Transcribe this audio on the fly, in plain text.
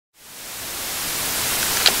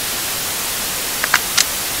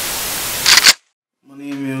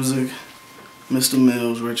Mr.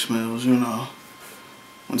 Mills, Rich Mills, you know.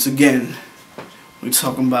 Once again, we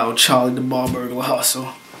talking about Charlie the Bar Burglar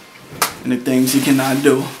Hustle and the things he cannot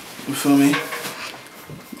do. You feel me?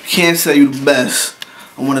 Can't say you the best.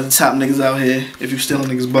 I'm one of the top niggas out here. If you stealing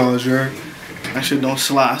niggas' bars, you heard? That shit don't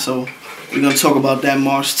slide. So we're gonna talk about that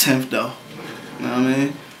March 10th though. You know what I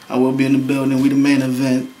mean? I will be in the building. We the main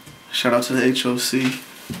event. Shout out to the H.O.C.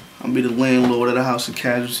 I'll be the landlord of the House of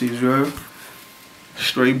Casualties, you heard?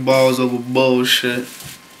 Straight balls over bullshit.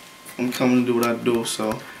 I'm coming to do what I do,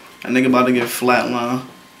 so that nigga about to get flatline.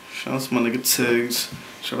 Shout out to my nigga Tigs.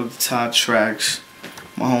 Shout out to Todd Tracks.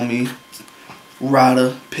 My homie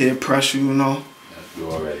Ryder, Peer Pressure, you know. You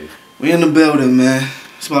already. We in the building, man.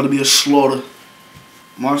 It's about to be a slaughter.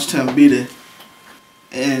 March 10th, be there.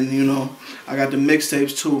 And, you know, I got the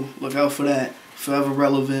mixtapes too. Look out for that. Forever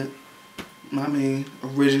Relevant. I mean,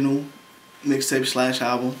 original mixtape /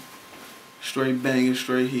 album. Straight banging,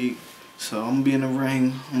 straight heat. So I'm gonna be in the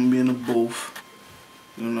ring, I'm gonna be in the booth.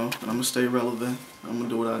 You know, and I'm gonna stay relevant. I'm gonna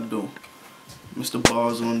do what I do. Mr.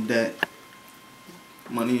 Bars on deck.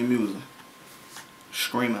 Money and music.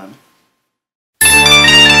 Scream at me.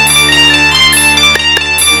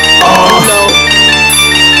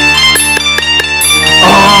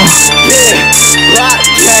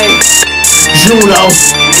 Juno.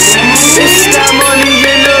 It's that money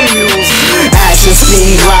in the music. Action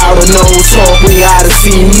speed louder, no talk, we gotta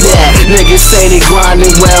see that. Niggas say they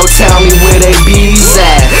grinding well, tell me where they bees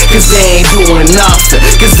at. Cause they ain't doing nothing,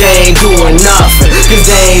 cause they ain't doing nothing, cause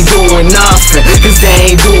they ain't doing nothing, cause they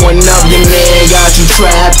ain't doing nothing. Your man got you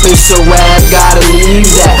trapped, it's a rap, gotta leave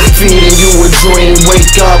that. Feeding you a dream,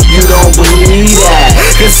 wake up, you don't believe that.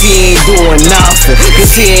 Cause he ain't doing nothing,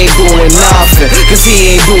 cause he ain't doing nothing, cause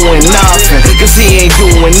he ain't doing nothing, cause he ain't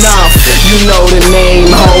doing nothing. You know the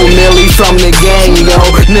name, Ho Millie from the gang, yo.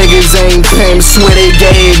 Niggas ain't pimps, swear they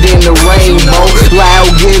gay in the rainbow.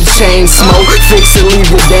 Loud, give chain smoke, fix it, leave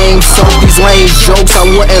the dame soak. These lame jokes, I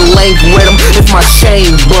wouldn't link with them if my chain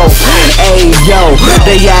broke. Ayy, yo,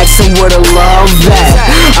 they asking where the love at.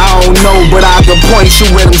 I don't know, but I can point you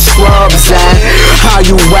where them scrubs at. How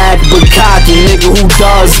you whack but cocky, nigga, who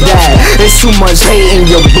does that? It's too much hate in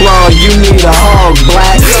your blood, you need a hug,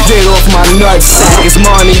 black. Get off my nutsack, it's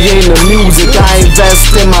money in the music. I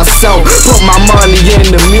invest in myself, put my money in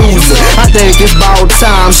the music. I think it's about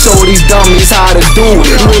time, show these dummies how to do it.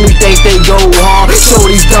 Really think they go hard, show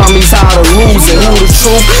these dummies how to lose it. Who the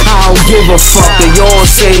truth? I don't give a fuck. They all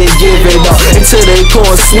say they give it up until they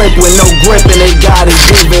call slip with no grip and they gotta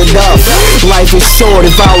give it up. Life is short,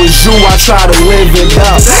 if I was you, I try to live it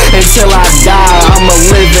up. Until I die, I'ma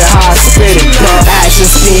live it how I spit it up. Action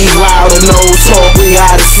speed louder, no talk, we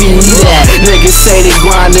gotta see that. Niggas say they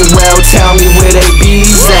grinding well, tell me where they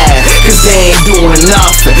bees at. Cause they ain't doing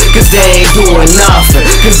nothing, cause they ain't doing nothing,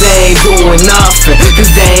 cause they ain't doing nothing,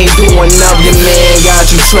 cause they ain't doing nothing. Your man got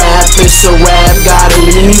you trapped, it's a rap, gotta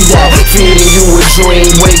leave that. Feeding you a dream,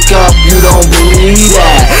 wake up, you don't believe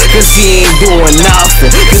that. Cause he ain't doing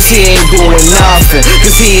nothing, cause he ain't doing nothing,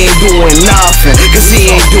 cause he ain't doing nothing, cause he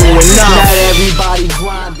ain't doing nothing. Not everybody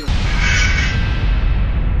grind.